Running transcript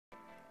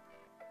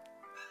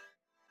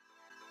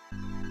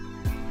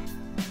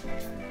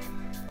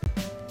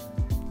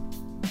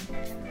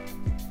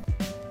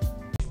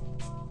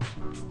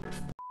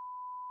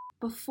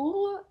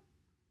before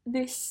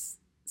this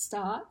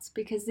starts,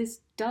 because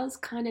this does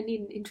kind of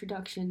need an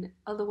introduction,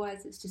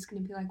 otherwise it's just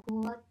going to be like,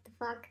 what the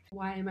fuck?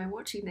 Why am I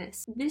watching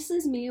this? This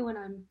is me when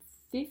I'm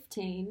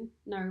 15.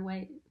 No,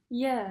 wait.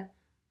 Yeah.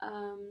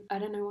 I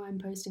don't know why I'm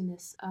posting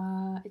this.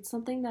 It's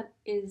something that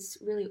is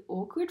really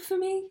awkward for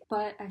me,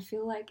 but I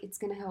feel like it's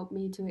going to help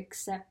me to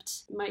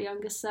accept my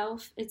younger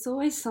self. It's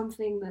always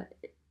something that,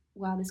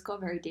 wow, this got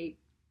very deep.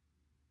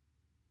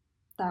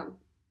 That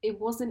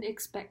wasn't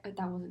expected,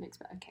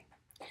 okay.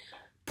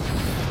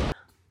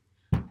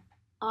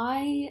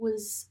 I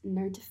was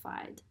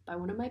notified by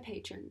one of my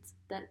patrons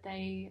that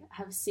they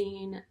have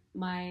seen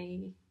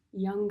my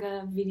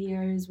younger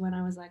videos when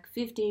I was like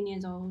 15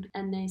 years old,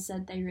 and they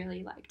said they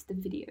really liked the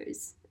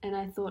videos. And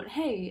I thought,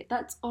 hey,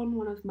 that's on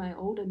one of my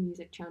older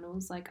music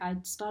channels. Like,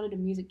 I'd started a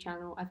music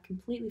channel, I've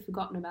completely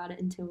forgotten about it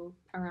until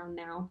around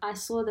now. I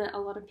saw that a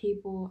lot of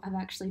people have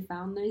actually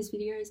found those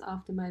videos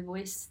after my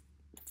voice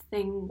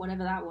thing,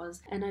 whatever that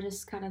was, and I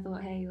just kind of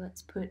thought, hey,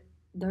 let's put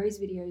those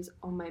videos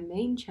on my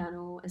main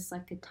channel as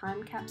like a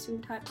time capsule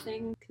type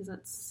thing, because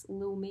that's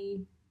Lil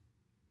Me.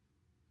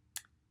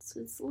 So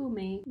it's Lil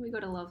Me. We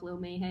gotta love Lil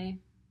Me, hey?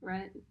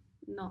 Right?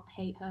 Not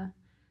hate her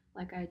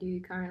like I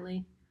do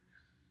currently.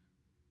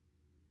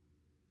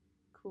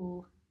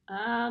 Cool.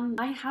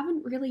 I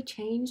haven't really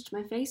changed.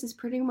 My face is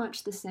pretty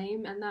much the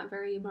same, and that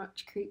very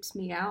much creeps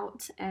me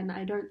out, and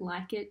I don't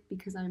like it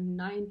because I'm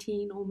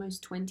 19,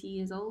 almost 20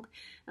 years old,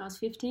 and I was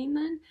 15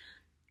 then.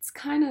 It's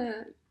kind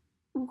of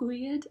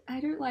weird. I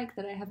don't like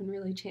that I haven't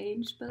really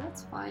changed, but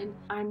that's fine.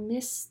 I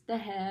miss the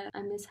hair.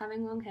 I miss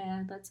having long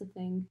hair. That's a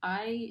thing.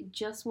 I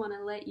just want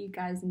to let you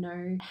guys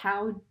know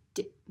how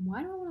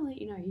why do I want to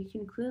let you know? You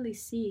can clearly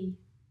see.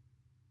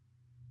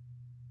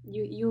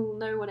 You'll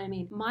know what I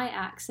mean. My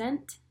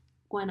accent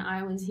when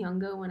I was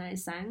younger, when I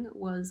sang,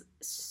 was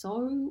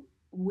so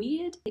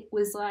weird. It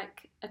was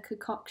like a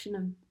concoction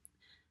of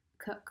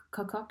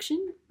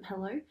concoction?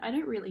 Hello? I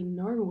don't really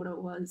know what it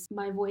was.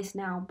 My voice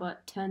now,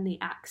 but turn the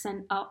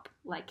accent up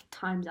like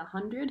times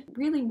 100.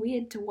 Really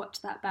weird to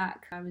watch that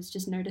back. I was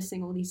just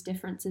noticing all these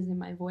differences in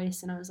my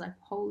voice, and I was like,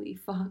 holy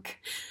fuck.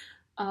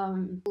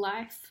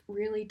 Life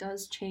really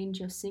does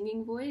change your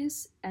singing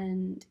voice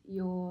and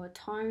your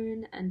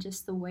tone and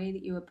just the way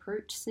that you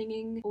approach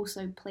singing.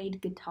 Also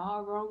played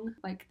guitar wrong,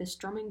 like the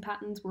strumming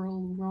patterns were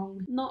all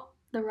wrong. Not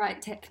the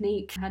right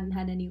technique. Hadn't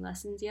had any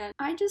lessons yet.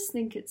 I just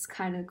think it's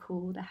kind of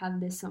cool to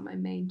have this on my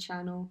main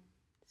channel.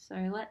 So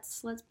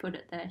let's put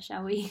it there,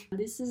 shall we?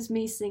 This is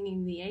me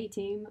singing the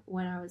A-Team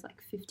when I was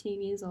like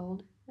 15 years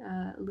old.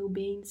 Lil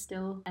Bean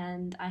still,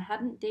 and I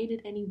hadn't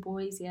dated any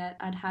boys yet.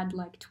 I'd had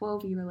like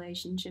 12-year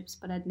relationships,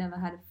 but I'd never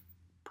had a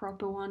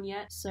proper one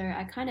yet, so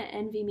I kind of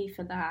envy me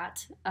for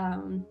that.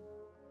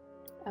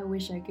 I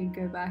wish I could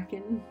go back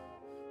and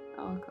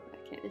oh god,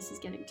 okay, this is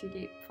getting too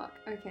deep. Fuck.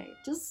 Okay,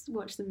 just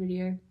watch the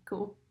video.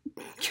 Cool.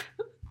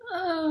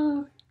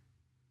 Oh.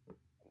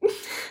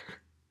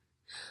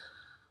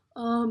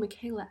 Oh,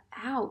 Mikayla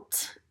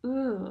out.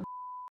 Ugh.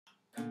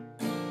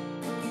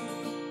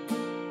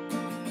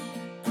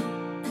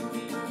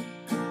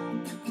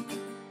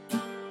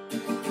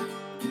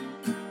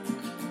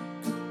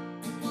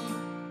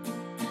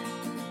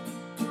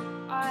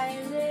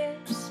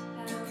 Eyelids,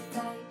 pale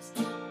face,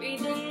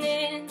 breathing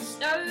in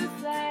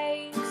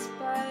snowflakes,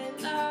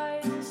 but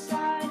no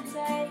sad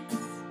days.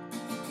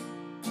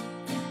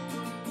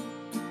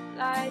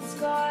 Lights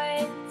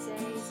gone,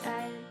 days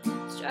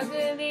end,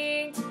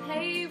 struggling to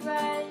pay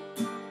rent,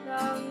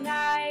 long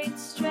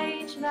nights,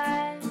 strange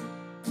men.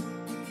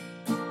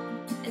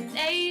 And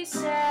they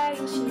say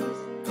she's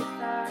in the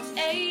class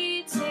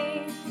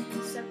 18,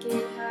 stuck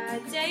in her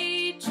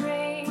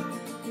daydream.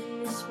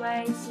 In this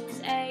way since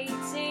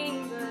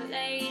 18, but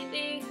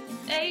lately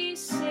they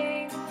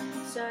sing,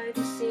 so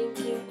the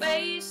sinking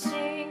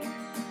wasting,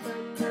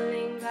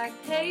 crumbling like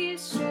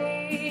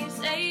pastries.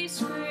 They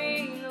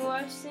scream the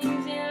worst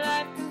things in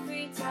life can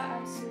free to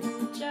us,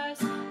 and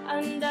just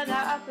under the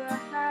upper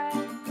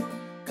hand,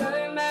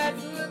 go mad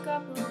for a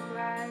couple of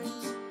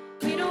grams.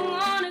 We don't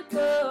wanna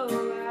go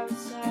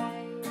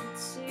outside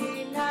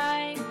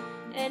tonight,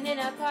 and in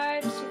our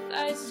parks she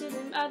flies to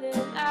the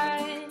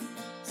motherland.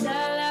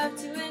 Sell out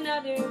to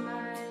another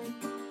man.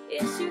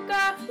 It's you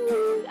got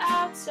food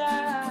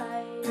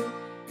outside.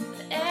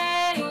 The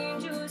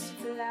angels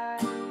fly.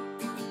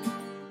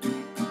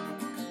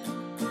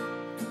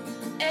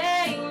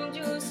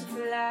 Angels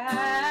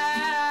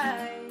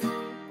fly.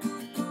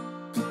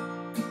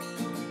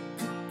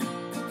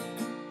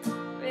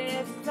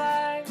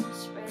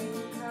 Rivers,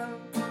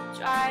 raincoat.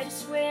 Try to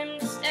swim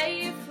to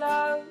stay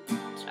afloat.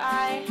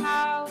 Try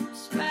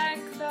house, wear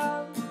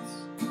clothes.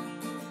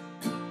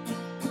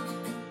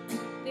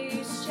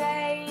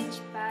 Change,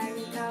 bang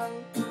low,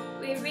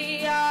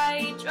 weary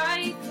eye,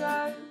 dry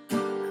throat,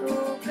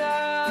 cool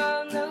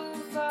girl, no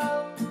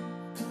vote.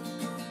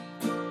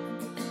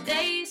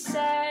 They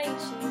say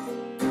she's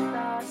in the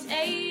class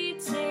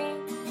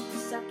 18,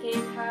 stuck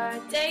in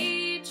her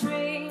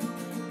daydream.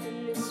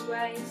 In this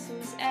way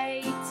since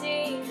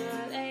 18,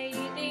 but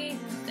lately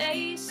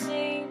they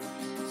sing,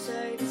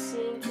 so the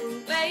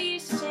sinking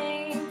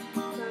wasting,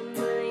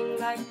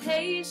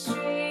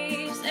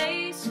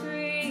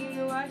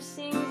 Worst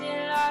things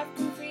in life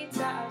come free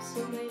to us,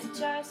 and we're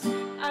just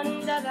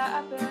under the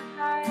upper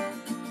hand.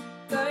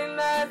 Going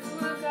mad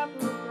for a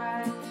couple of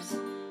grams.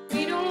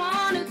 We don't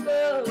wanna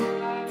go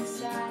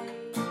outside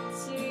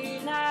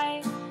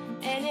tonight.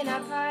 And in our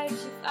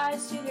pipes with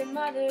eyes to the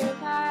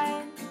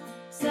motherland.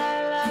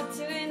 Sell up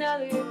to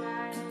another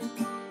man.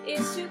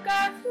 It's too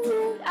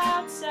cold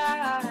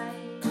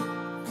outside.